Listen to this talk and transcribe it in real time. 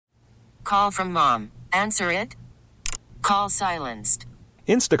call from mom. Answer it. Call silenced.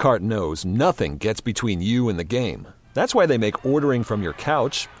 Instacart knows nothing gets between you and the game. That's why they make ordering from your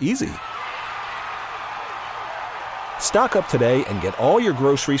couch easy. Stock up today and get all your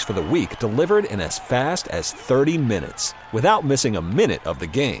groceries for the week delivered in as fast as 30 minutes without missing a minute of the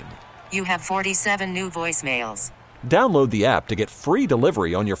game. You have 47 new voicemails. Download the app to get free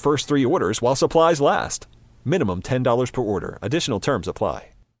delivery on your first 3 orders while supplies last. Minimum $10 per order. Additional terms apply.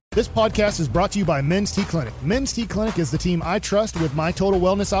 This podcast is brought to you by Men's T Clinic. Men's T Clinic is the team I trust with my total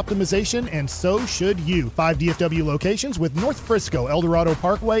wellness optimization, and so should you. 5 DFW locations with North Frisco, El Dorado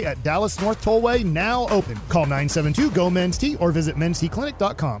Parkway at Dallas North Tollway now open. Call 972-GO-MEN'S-T or visit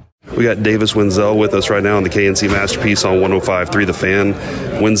mensteclinic.com. We got Davis Wendzel with us right now on the KNC Masterpiece on 105.3 The Fan.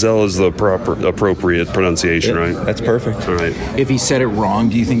 Wendzel is the appropriate pronunciation, right? That's perfect. All right. If he said it wrong,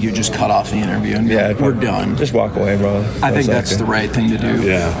 do you think you'd just cut off the interview and be like, we're done? Just walk away, bro. I think that's the right thing to do.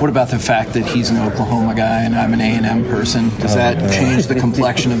 Yeah. What about the fact that he's an Oklahoma guy and I'm an A&M person? Does that change the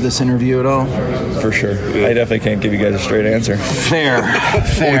complexion of this interview at all? For sure. I definitely can't give you guys a straight answer. Fair.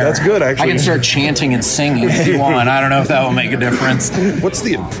 Boy, that's good, actually. I can start chanting and singing if you want. I don't know if that will make a difference. What's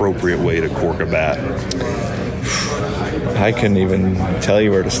the appropriate way to cork a bat? I couldn't even tell you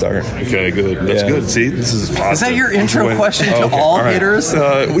where to start. Okay, good. That's good. See, this is positive. Is that your intro question to all hitters?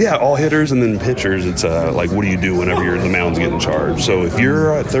 Yeah, all hitters, and then pitchers. It's like, what do you do whenever the mound's getting charged? So if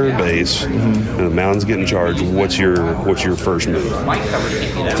you're at third base and the mound's getting charged, what's your first move?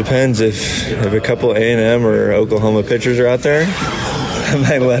 It depends if a couple A&M or Oklahoma pitchers are out there. I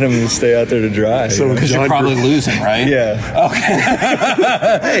might let them stay out there to dry. So because you're probably losing, right? Yeah. Okay.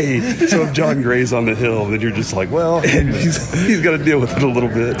 Hey, so if John Gray's on the hill, then you're just like, well, he's got to deal with it a little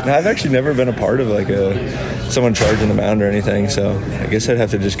bit. I've actually never been a part of like someone charging the mound or anything, so I guess I'd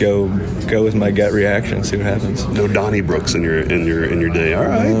have to just go with my gut reaction and see what happens. No Donnie Brooks in your day. All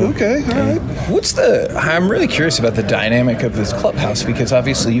right. Okay. All right. I'm really curious about the dynamic of this clubhouse, because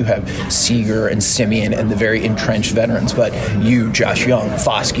obviously you have Seager and Simeon and the very entrenched veterans, but you, Josh Young,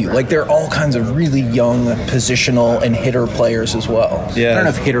 Foscue, like there are all kinds of really young positional and hitter players as well. Yeah. I don't know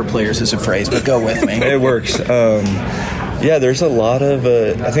if hitter players is a phrase, but go with me. It works. Yeah, there's a lot of,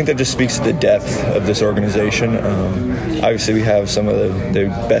 I think that just speaks to the depth of this organization. Obviously, we have some of the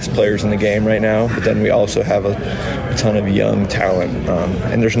best players in the game right now, but then we also have a ton of young talent,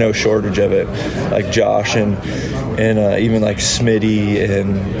 and there's no shortage of it. Like Josh and even like Smitty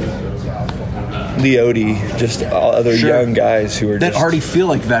and Leote, just all other young guys who are that just already feel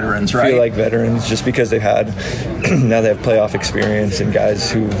like veterans, right? Feel like veterans just because they've had now they have playoff experience, and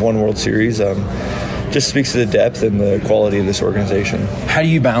guys who've won World Series. Just speaks to the depth and the quality of this organization. How do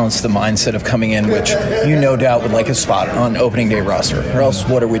you balance the mindset of coming in, which you no doubt would like a spot on opening day roster, or else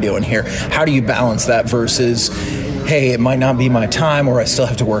what are we doing here? How do you balance that versus, hey, it might not be my time, or I still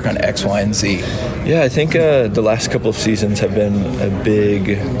have to work on X, Y, and Z? Yeah, I think the last couple of seasons have been a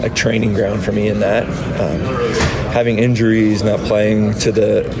big training ground for me in that. Having injuries, not playing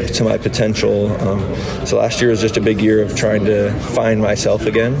to my potential. So last year was just a big year of trying to find myself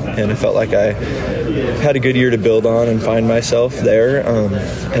again, and it felt like I had a good year to build on and find myself there.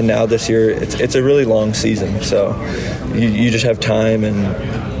 And now this year, it's a really long season, so you just have time,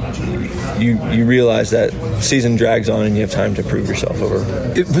 and you realize that season drags on and you have time to prove yourself over.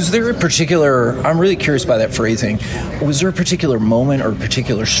 Was there a particular, I'm really curious by that phrasing, was there a particular moment or a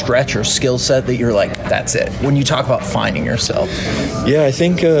particular stretch or skill set that you're like, that's it, when you talk about finding yourself? Yeah, I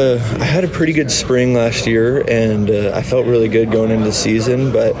think I had a pretty good spring last year, and I felt really good going into the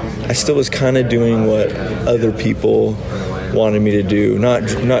season, but I still was kind of doing what other people wanted me to do, not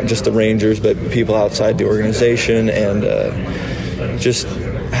just the Rangers, but people outside the organization, and just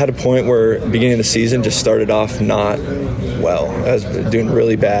had a point where beginning of the season just started off not well. I was doing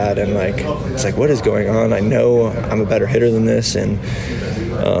really bad, and it's like, what is going on? I know I'm a better hitter than this, and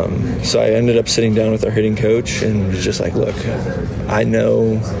so I ended up sitting down with our hitting coach and was just like, look, I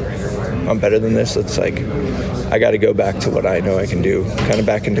know I'm better than this. It's like I got to go back to what I know I can do, kind of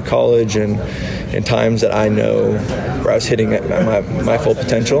back into college and in times that I know where I was hitting at my full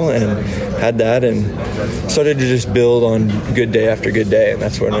potential, and had that, and started to just build on good day after good day, and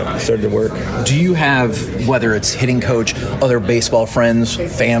that's when it started to work. Do you have, whether it's hitting coach, other baseball friends,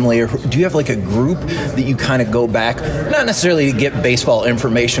 family, or do you have like a group that you kind of go back, not necessarily to get baseball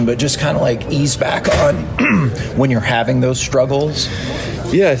information, but just kind of like ease back on when you're having those struggles?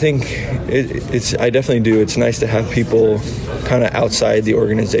 Yeah, I think I definitely do. It's nice to have people kind of outside the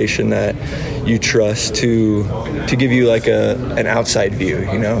organization that you trust to give you like an outside view,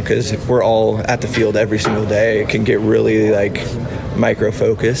 because we're all at the field every single day. It can get really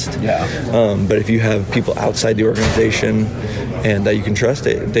micro-focused. Yeah. But if you have people outside the organization and that you can trust,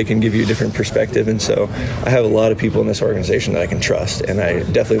 they can give you a different perspective. And so I have a lot of people in this organization that I can trust, and I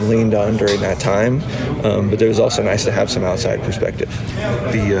definitely leaned on during that time. But it was also nice to have some outside perspective.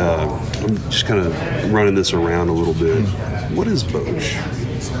 I'm just kind of running this around a little bit. What is Bochy?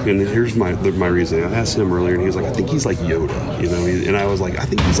 And here's my reasoning. I asked him earlier, and he was like, I think he's like Yoda, you know? And I was like, I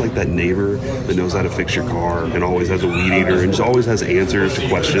think he's like that neighbor that knows how to fix your car and always has a weed eater and just always has answers to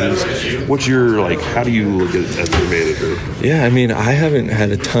questions. What's your, like, how do you look at as your manager? Yeah, I mean, I haven't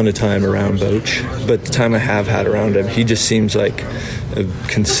had a ton of time around Bochy, but the time I have had around him, he just seems like a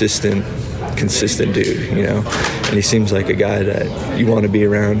consistent dude, you know? And he seems like a guy that you want to be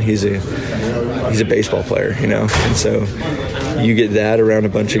around. He's a baseball player, you know? And so you get that around a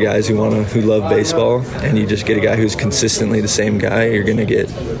bunch of guys who love baseball, and you just get a guy who's consistently the same guy, you're going to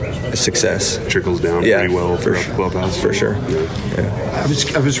get a success. Trickles down pretty well for the clubhouse. For sure.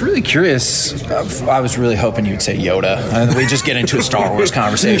 I was really curious. I was really hoping you'd say Yoda. And we just get into a Star Wars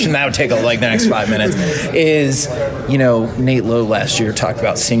conversation. That would take the next 5 minutes. Nate Lowe last year talked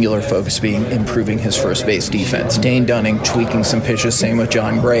about singular focus being improving his first base defense. Dane Dunning tweaking some pitches, same with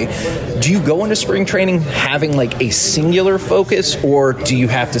John Gray. Do you go into spring training having a singular focus, or do you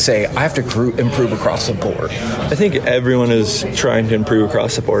have to say, I have to improve across the board? I think everyone is trying to improve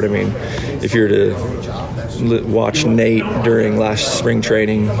across the board. I mean, if you're to watch Nate during last spring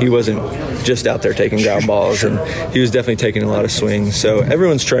training, he wasn't just out there taking ground balls, and he was definitely taking a lot of swings. So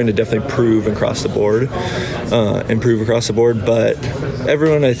everyone's trying to definitely improve across the board, but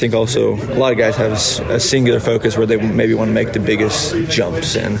everyone, I think, also, a lot of guys have a singular focus where they maybe want to make the biggest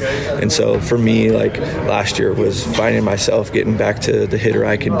jumps. And so for me, last year was finding myself getting back to the hitter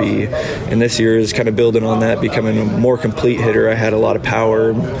I can be. And this year is kind of building on that, becoming a more complete hitter. I had a lot of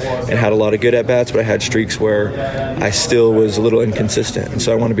power and had a lot of good at-bats, but I had streaks where I still was a little inconsistent. And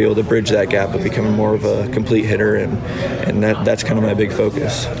so I want to be able to bridge that gap of becoming more of a complete hitter, and that's kind of my big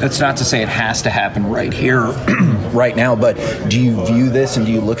focus. That's not to say it has to happen right here, right now, but do you view this and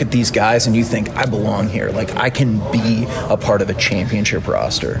do you look at these guys and you think, I belong here? I can be a part of a championship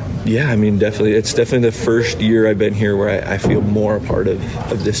roster? Yeah, I mean, definitely. It's definitely the first year I've been here where I feel more a part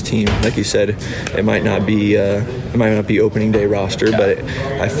of this team. Like you said, it might not be opening day roster, but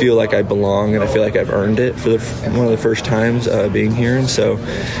I feel like I belong, and I feel like I've earned it for one of the first times being here. And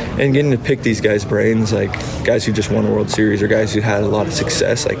getting to pick these guys' brains, guys who just won a World Series or guys who had a lot of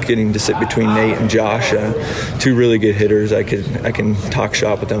success, getting to sit between Nate and Josh, two really good hitters. I can talk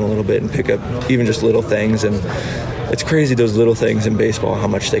shop with them a little bit and pick up even just little things, and it's crazy, those little things in baseball, how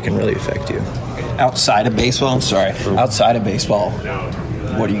much they can really affect you. Outside of baseball,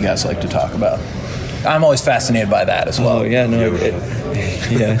 what do you guys like to talk about? I'm always fascinated by that as well. Oh, yeah, no.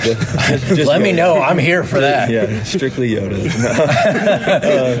 Just Let me know. I'm here for that. Yeah, strictly Yoda.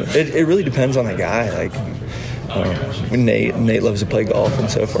 It really depends on the guy. Nate loves to play golf,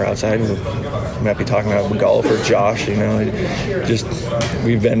 and so if we're outside, we might be talking about golf, or Josh,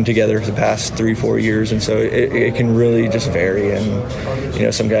 we've been together for the past 3-4 years, and so it can really just vary. And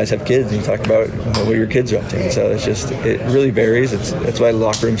some guys have kids, and you talk about what your kids are up to, and so it really varies. That's why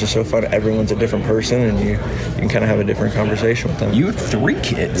locker rooms are so fun. Everyone's a different person, and you can kind of have a different conversation with them. You have 3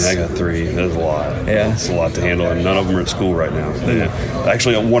 kids. I got 3. That's a lot. Yeah, it's a lot to handle, and none of them are at school right now.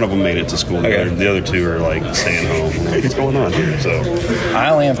 Actually, one of them made it to school. Okay. The other 2 are staying home. What's going on here? So I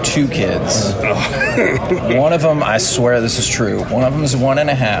only have 2 kids. One of them, I swear this is true, one of them is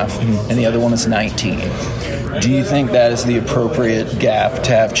 1.5, and the other one is 19. Do you think that is the appropriate gap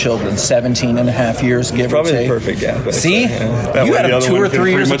to have children? 17 and a half years, give or take? Probably the perfect gap. See? Yeah. You had them 2 or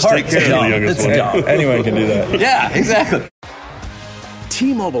 3 years apart. It's dumb. Anyone can do that. Yeah, exactly.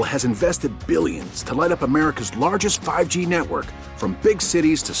 T-Mobile has invested billions to light up America's largest 5G network, from big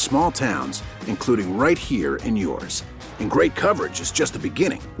cities to small towns, including right here in yours. And great coverage is just the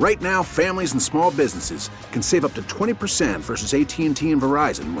beginning. Right now, families and small businesses can save up to 20% versus AT&T and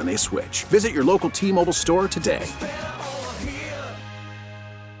Verizon when they switch. Visit your local T-Mobile store today.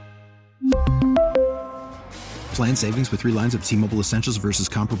 Plan savings with 3 lines of T-Mobile Essentials versus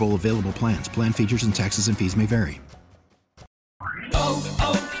comparable available plans. Plan features and taxes and fees may vary.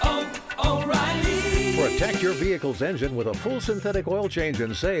 Protect your vehicle's engine with a full synthetic oil change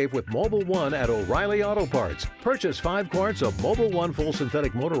and save with Mobil 1 at O'Reilly Auto Parts. Purchase 5 quarts of Mobil 1 full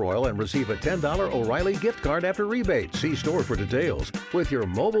synthetic motor oil and receive a $10 O'Reilly gift card after rebate. See store for details. With your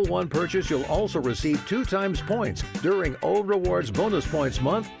Mobil 1 purchase, you'll also receive 2 times points during O Rewards Bonus Points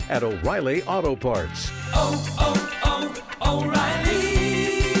Month at O'Reilly Auto Parts.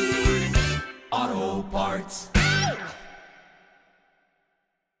 O'Reilly Auto Parts.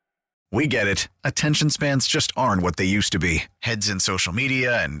 We get it. Attention spans just aren't what they used to be. Heads in social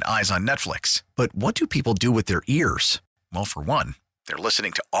media and eyes on Netflix. But what do people do with their ears? Well, for one, they're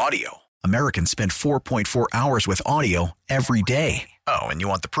listening to audio. Americans spend 4.4 hours with audio every day. Oh, and you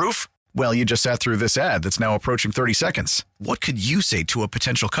want the proof? Well, you just sat through this ad that's now approaching 30 seconds. What could you say to a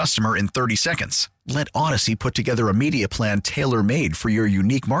potential customer in 30 seconds? Let Odyssey put together a media plan tailor-made for your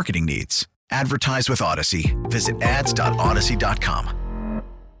unique marketing needs. Advertise with Odyssey. Visit ads.odyssey.com.